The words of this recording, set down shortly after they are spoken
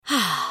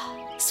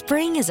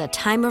Spring is a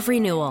time of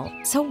renewal,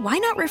 so why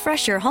not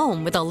refresh your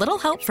home with a little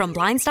help from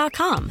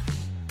Blinds.com?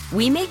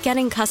 We make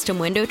getting custom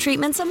window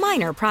treatments a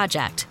minor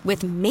project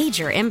with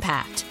major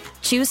impact.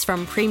 Choose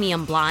from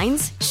premium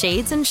blinds,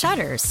 shades, and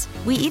shutters.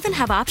 We even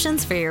have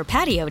options for your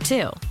patio,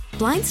 too.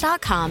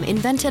 Blinds.com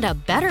invented a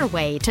better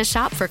way to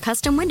shop for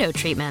custom window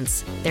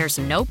treatments. There's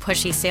no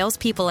pushy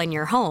salespeople in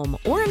your home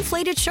or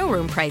inflated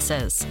showroom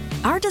prices.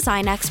 Our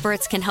design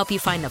experts can help you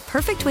find the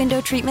perfect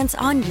window treatments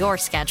on your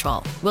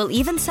schedule. We'll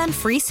even send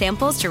free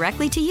samples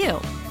directly to you.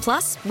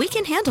 Plus, we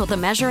can handle the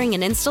measuring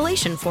and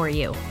installation for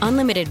you.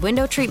 Unlimited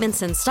window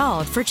treatments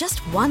installed for just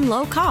one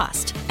low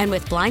cost. And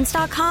with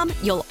Blinds.com,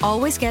 you'll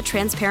always get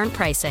transparent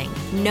pricing.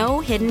 No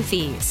hidden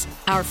fees.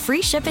 Our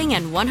free shipping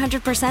and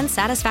 100%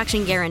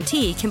 satisfaction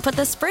guarantee can put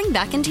the spring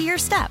back into your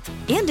step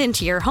and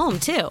into your home,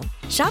 too.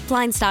 Shop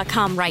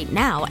Blinds.com right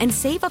now and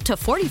save up to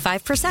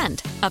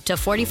 45%. Up to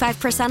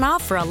 45%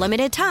 off for a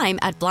limited time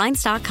at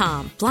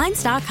Blinds.com.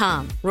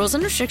 Blinds.com. Rules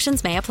and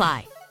restrictions may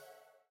apply.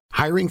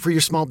 Hiring for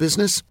your small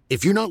business?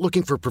 If you're not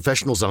looking for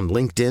professionals on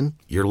LinkedIn,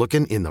 you're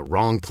looking in the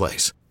wrong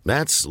place.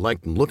 That's like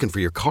looking for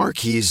your car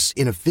keys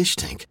in a fish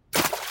tank.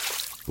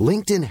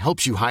 LinkedIn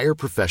helps you hire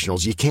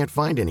professionals you can't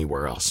find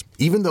anywhere else,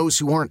 even those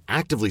who aren't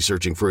actively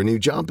searching for a new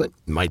job but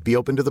might be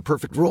open to the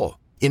perfect role.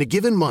 In a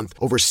given month,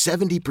 over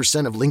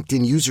 70% of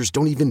LinkedIn users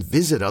don't even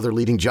visit other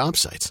leading job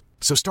sites.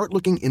 So start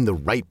looking in the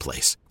right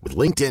place. With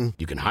LinkedIn,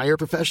 you can hire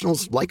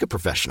professionals like a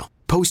professional.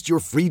 Post your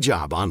free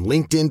job on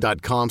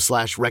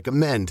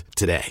linkedin.com/recommend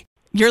today.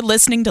 You're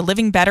listening to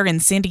Living Better in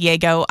San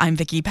Diego. I'm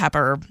Vicki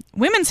Pepper.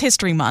 Women's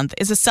History Month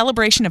is a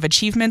celebration of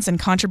achievements and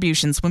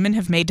contributions women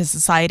have made to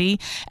society,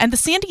 and the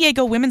San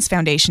Diego Women's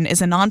Foundation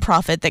is a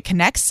nonprofit that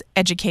connects,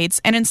 educates,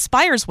 and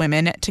inspires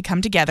women to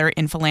come together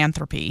in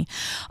philanthropy.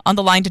 On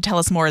the line to tell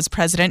us more is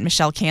President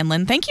Michelle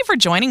Candland. Thank you for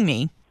joining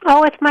me.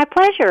 Oh, it's my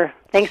pleasure.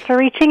 Thanks for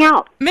reaching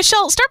out.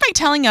 Michelle, start by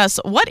telling us,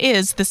 what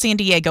is the San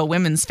Diego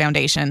Women's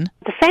Foundation?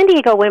 The San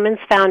Diego Women's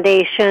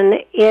Foundation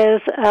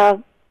is a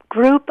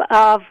group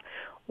of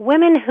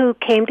women who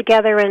came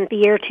together in the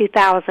year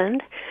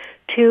 2000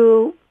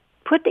 to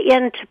put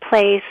into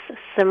place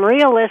some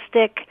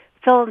realistic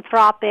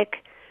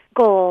philanthropic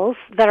goals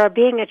that are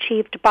being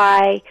achieved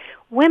by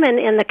women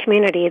in the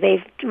community.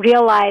 They've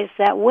realized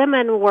that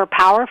women were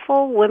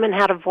powerful, women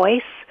had a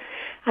voice,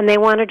 and they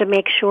wanted to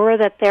make sure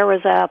that there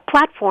was a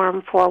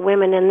platform for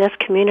women in this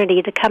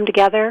community to come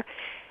together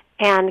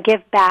and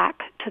give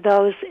back to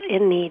those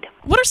in need.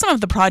 What are some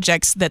of the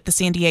projects that the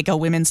San Diego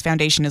Women's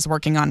Foundation is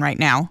working on right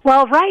now?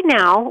 Well, right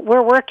now,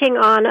 we're working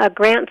on a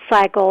grant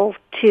cycle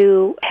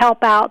to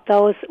help out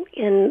those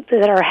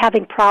that are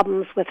having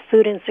problems with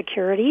food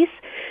insecurities.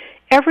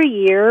 Every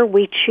year,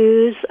 we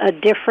choose a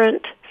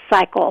different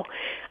cycle.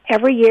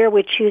 Every year,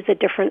 we choose a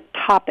different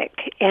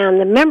topic, and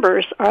the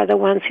members are the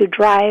ones who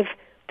drive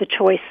the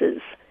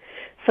choices.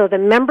 So the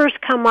members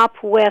come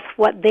up with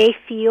what they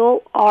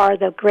feel are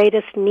the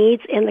greatest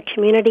needs in the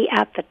community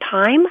at the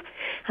time,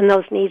 and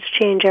those needs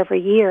change every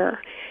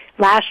year.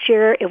 Last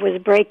year, it was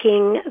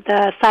breaking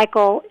the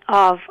cycle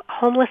of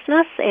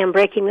homelessness and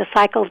breaking the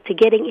cycle to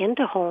getting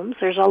into homes.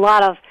 There's a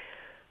lot of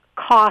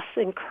costs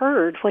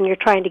incurred when you're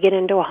trying to get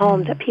into a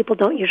home that people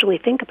don't usually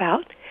think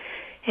about.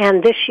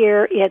 And this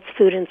year, it's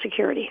food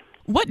insecurity.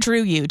 What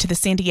drew you to the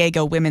San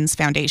Diego Women's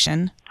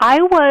Foundation?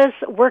 I was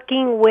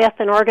working with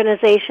an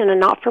organization, a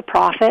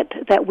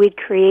not-for-profit, that we'd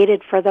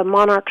created for the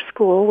Monarch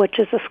School, which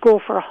is a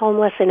school for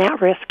homeless and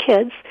at-risk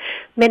kids,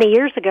 many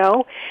years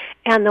ago.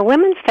 And the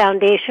Women's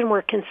Foundation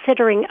were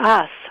considering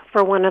us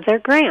for one of their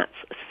grants.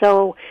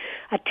 So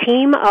a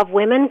team of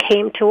women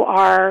came to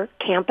our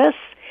campus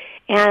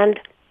and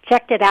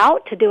checked it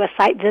out to do a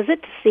site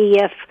visit to see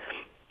if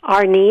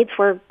our needs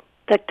were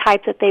the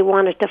type that they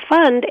wanted to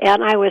fund.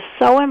 And I was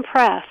so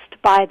impressed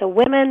by the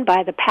women,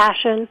 by the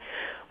passion,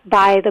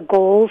 by the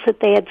goals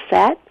that they had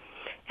set.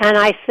 And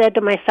I said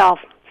to myself,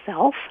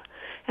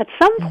 at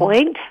some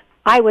point,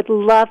 I would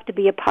love to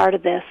be a part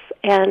of this.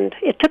 And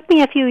it took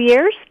me a few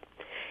years,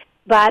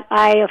 but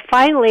I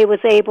finally was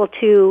able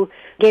to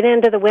get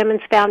into the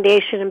Women's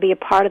Foundation and be a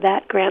part of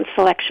that grant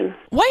selection.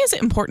 Why is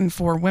it important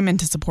for women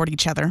to support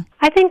each other?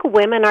 I think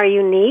women are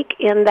unique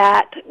in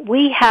that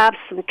we have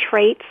some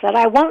traits that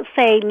I won't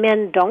say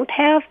men don't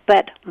have,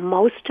 but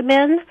most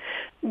men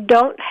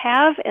don't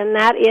have, and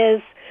that is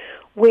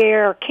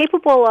we're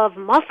capable of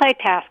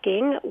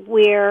multitasking,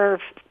 we're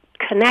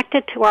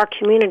connected to our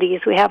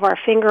communities, we have our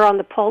finger on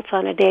the pulse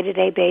on a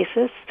day-to-day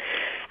basis,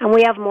 and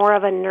we have more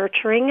of a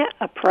nurturing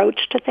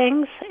approach to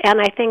things.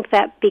 And I think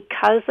that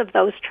because of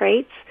those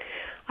traits,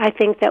 I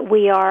think that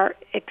we are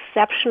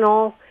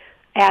exceptional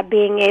at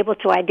being able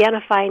to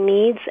identify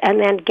needs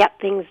and then get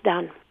things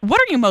done.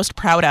 What are you most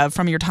proud of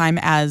from your time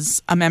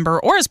as a member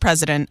or as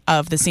president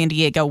of the San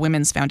Diego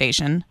Women's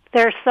Foundation?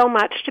 There's so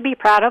much to be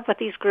proud of with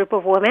these group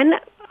of women.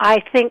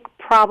 I think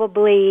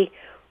probably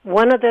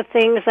one of the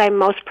things I'm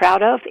most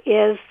proud of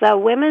is the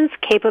women's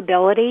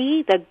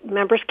capability, the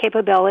members'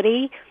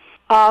 capability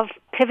of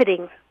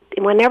pivoting.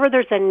 Whenever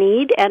there's a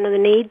need and the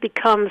need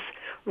becomes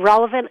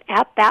relevant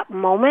at that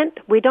moment,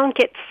 we don't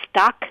get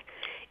stuck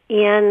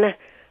in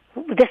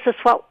this is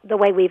the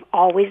way we've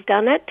always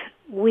done it.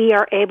 We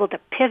are able to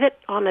pivot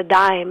on a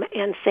dime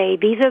and say,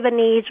 these are the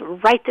needs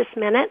right this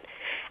minute,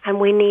 and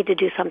we need to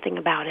do something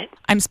about it.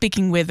 I'm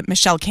speaking with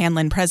Michelle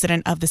Candland,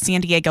 president of the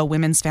San Diego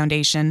Women's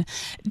Foundation.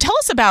 Tell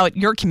us about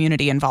your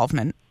community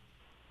involvement.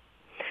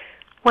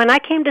 When I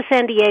came to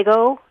San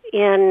Diego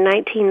in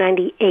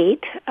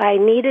 1998, I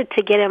needed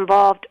to get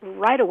involved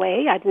right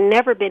away. I'd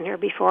never been here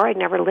before. I'd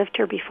never lived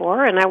here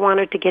before, and I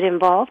wanted to get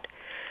involved.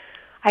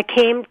 I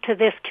came to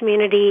this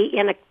community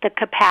in the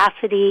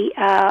capacity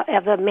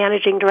of a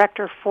managing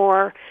director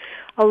for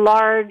the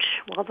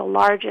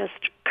largest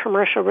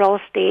commercial real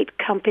estate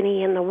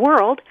company in the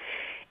world,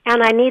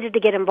 and I needed to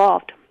get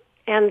involved.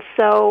 And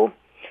so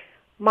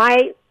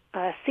my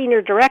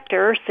senior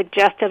director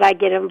suggested I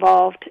get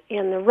involved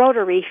in the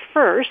Rotary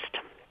first.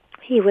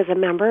 He was a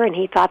member, and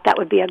he thought that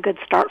would be a good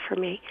start for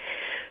me.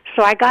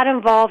 So I got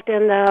involved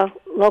in the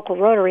local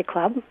Rotary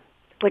Club,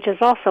 which is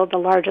also the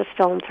largest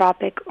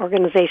philanthropic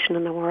organization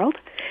in the world.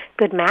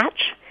 Good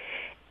match.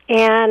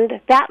 And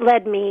that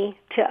led me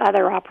to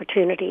other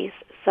opportunities.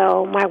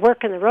 So my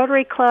work in the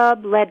Rotary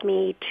Club led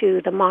me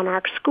to the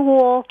Monarch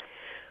School,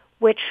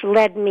 which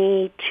led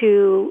me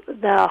to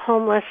the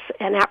homeless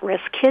and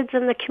at-risk kids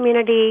in the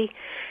community.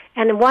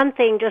 And one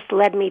thing just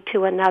led me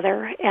to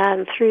another.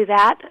 And through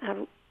that,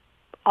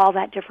 all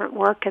that different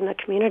work in the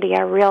community,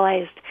 I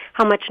realized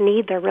how much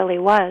need there really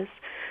was.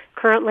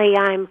 Currently,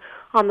 I'm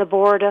on the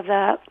board of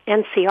the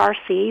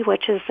NCRC,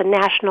 which is the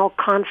National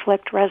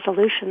Conflict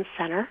Resolution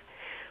Center,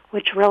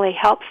 which really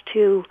helps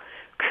to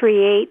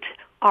create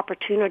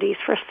opportunities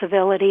for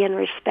civility and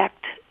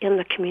respect in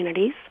the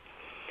communities,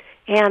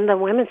 and the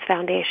Women's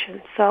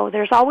Foundation. So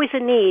there's always a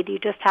need. You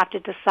just have to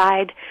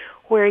decide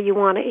where you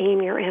want to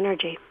aim your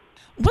energy.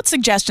 What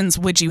suggestions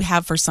would you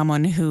have for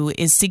someone who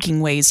is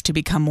seeking ways to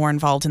become more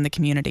involved in the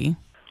community?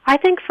 I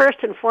think first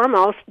and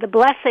foremost, the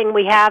blessing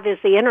we have is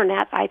the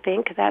Internet. I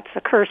think that's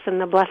a curse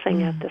and the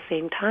blessing at the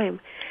same time.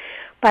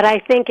 But I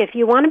think if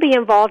you want to be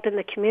involved in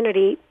the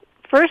community,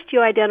 first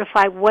you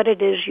identify what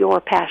it is you're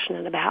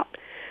passionate about.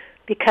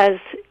 Because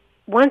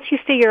once you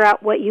figure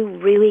out what you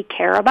really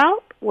care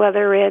about,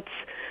 whether it's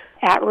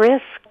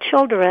at-risk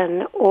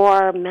children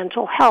or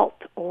mental health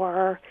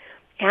or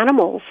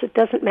animals, it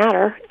doesn't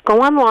matter.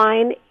 Go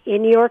online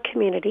in your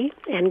community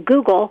and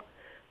Google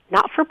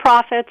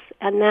not-for-profits,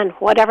 and then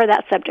whatever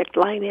that subject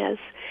line is.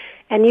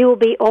 And you will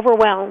be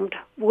overwhelmed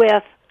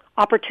with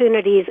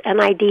opportunities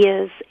and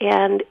ideas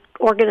and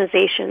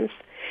organizations.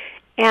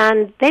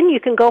 And then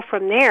you can go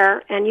from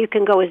there, and you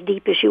can go as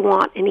deep as you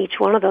want in each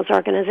one of those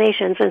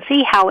organizations and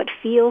see how it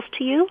feels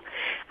to you.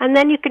 And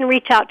then you can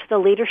reach out to the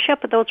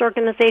leadership of those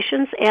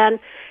organizations and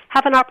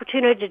have an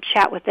opportunity to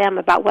chat with them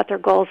about what their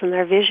goals and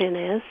their vision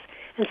is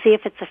and see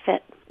if it's a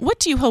fit. What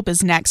do you hope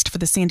is next for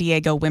the San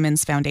Diego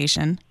Women's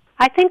Foundation?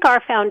 I think our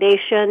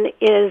foundation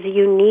is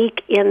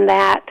unique in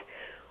that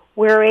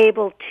we're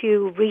able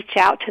to reach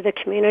out to the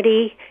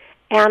community.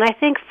 And I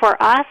think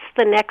for us,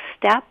 the next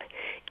step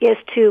is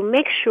to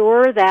make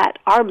sure that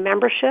our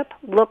membership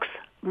looks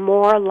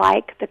more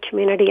like the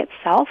community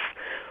itself.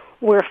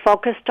 We're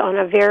focused on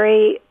a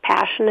very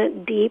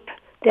passionate, deep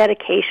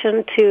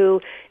dedication to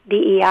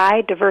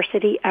DEI,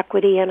 diversity,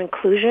 equity, and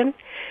inclusion.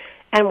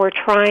 And we're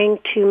trying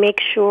to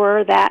make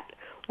sure that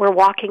we're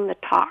walking the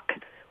talk.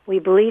 We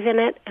believe in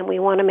it, and we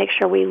want to make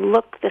sure we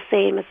look the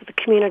same as the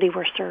community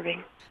we're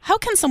serving. How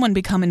can someone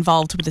become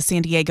involved with the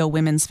San Diego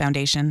Women's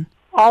Foundation?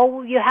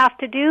 All you have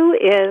to do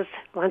is,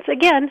 once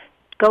again,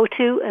 go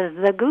to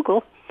the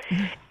Google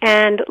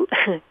and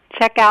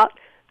check out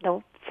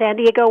the San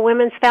Diego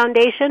Women's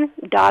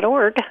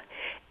Foundation.org,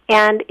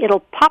 and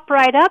it'll pop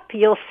right up.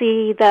 You'll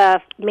see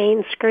the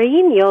main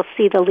screen. You'll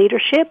see the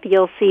leadership.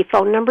 You'll see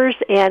phone numbers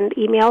and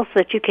emails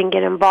that you can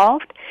get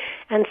involved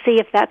and see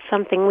if that's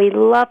something. We'd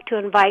love to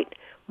invite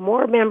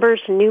more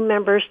members, new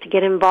members, to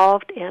get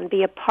involved and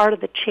be a part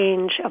of the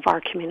change of our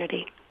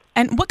community.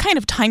 And what kind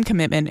of time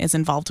commitment is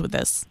involved with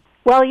this?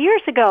 Well,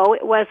 years ago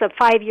it was a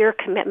 5-year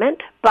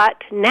commitment,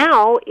 but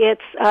now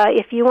it's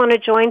if you want to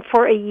join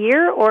for a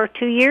year or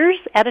 2 years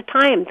at a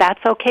time,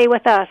 that's okay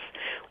with us.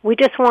 We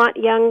just want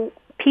young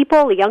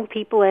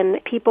people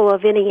and people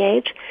of any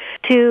age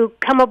to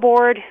come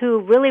aboard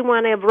who really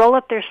want to roll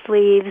up their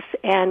sleeves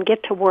and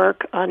get to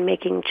work on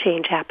making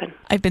change happen.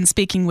 I've been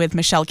speaking with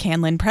Michelle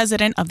Candland,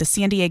 president of the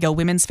San Diego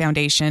Women's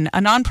Foundation, a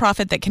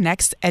nonprofit that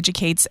connects,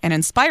 educates, and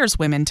inspires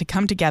women to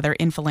come together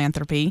in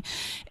philanthropy.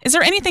 Is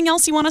there anything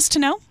else you want us to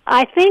know?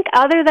 I think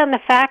other than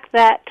the fact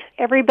that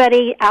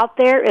everybody out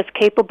there is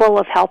capable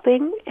of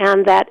helping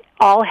and that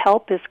all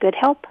help is good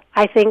help,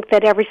 I think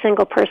that every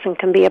single person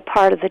can be a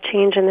part of the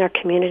change in their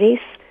communities,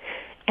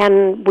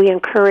 and we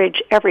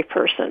encourage every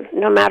person,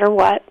 no matter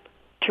what,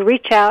 to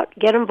reach out,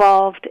 get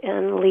involved,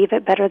 and leave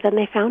it better than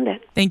they found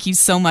it. Thank you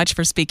so much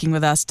for speaking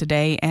with us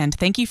today, and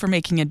thank you for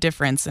making a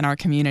difference in our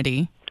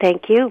community.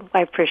 Thank you.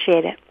 I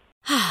appreciate it.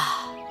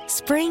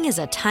 Spring is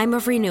a time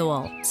of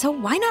renewal, so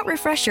why not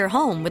refresh your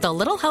home with a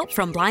little help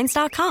from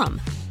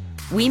Blinds.com?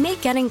 We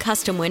make getting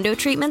custom window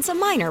treatments a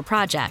minor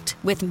project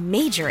with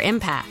major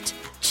impact.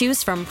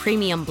 Choose from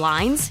premium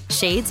blinds,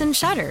 shades, and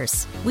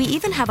shutters. We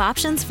even have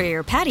options for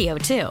your patio,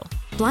 too.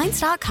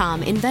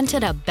 Blinds.com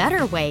invented a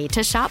better way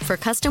to shop for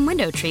custom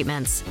window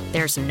treatments.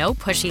 There's no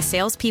pushy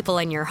salespeople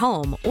in your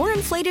home or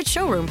inflated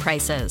showroom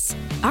prices.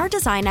 Our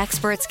design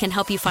experts can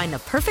help you find the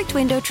perfect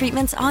window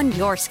treatments on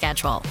your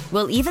schedule.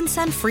 We'll even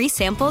send free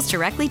samples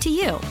directly to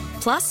you.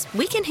 Plus,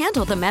 we can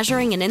handle the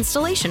measuring and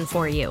installation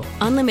for you.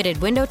 Unlimited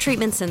window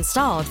treatments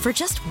installed for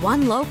just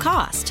one low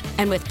cost.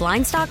 And with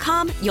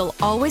Blinds.com, you'll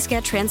always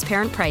get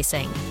transparent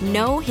pricing.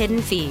 No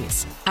hidden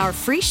fees. Our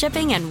free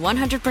shipping and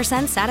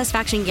 100%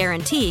 satisfaction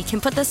guarantee can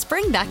put the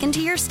spring back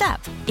into your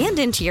step and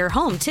into your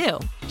home, too.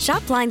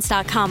 Shop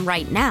Blinds.com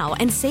right now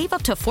and save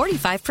up to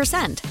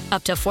 45%.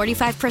 Up to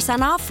 45%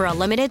 off for a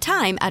limited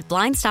time at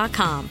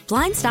Blinds.com.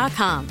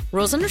 Blinds.com.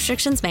 Rules and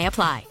restrictions may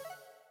apply.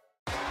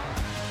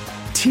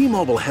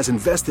 T-Mobile has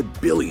invested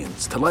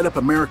billions to light up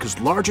America's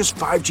largest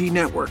 5G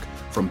network,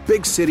 from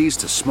big cities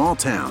to small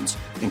towns,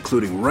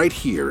 including right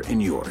here in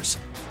yours.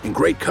 And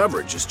great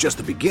coverage is just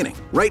the beginning.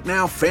 Right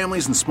now,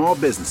 families and small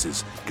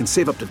businesses can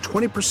save up to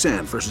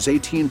 20% versus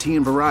AT&T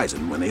and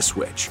Verizon when they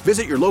switch.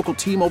 Visit your local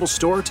T-Mobile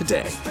store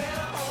today.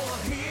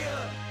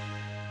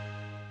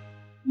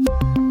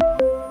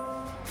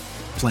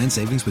 Plan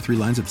savings with 3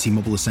 lines of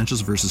T-Mobile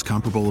Essentials versus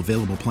comparable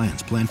available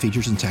plans. Plan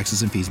features and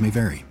taxes and fees may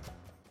vary.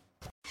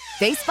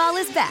 Baseball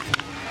is back,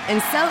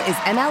 and so is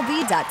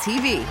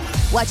MLB.tv.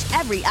 Watch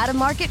every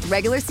out-of-market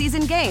regular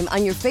season game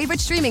on your favorite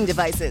streaming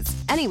devices,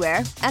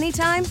 anywhere,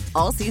 anytime,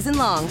 all season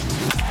long.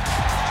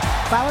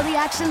 Follow the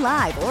action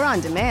live or on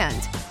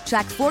demand.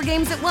 Track 4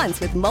 games at once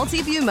with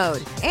multi-view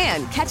mode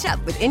and catch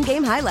up with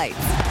in-game highlights.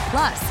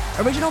 Plus,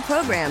 original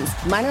programs,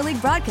 minor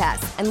league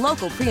broadcasts, and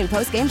local pre- and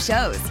post-game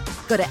shows.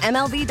 Go to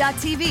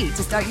MLB.tv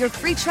to start your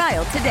free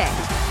trial today.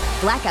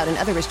 Blackout and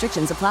other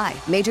restrictions apply.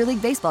 Major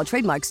League Baseball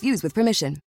trademarks used with permission.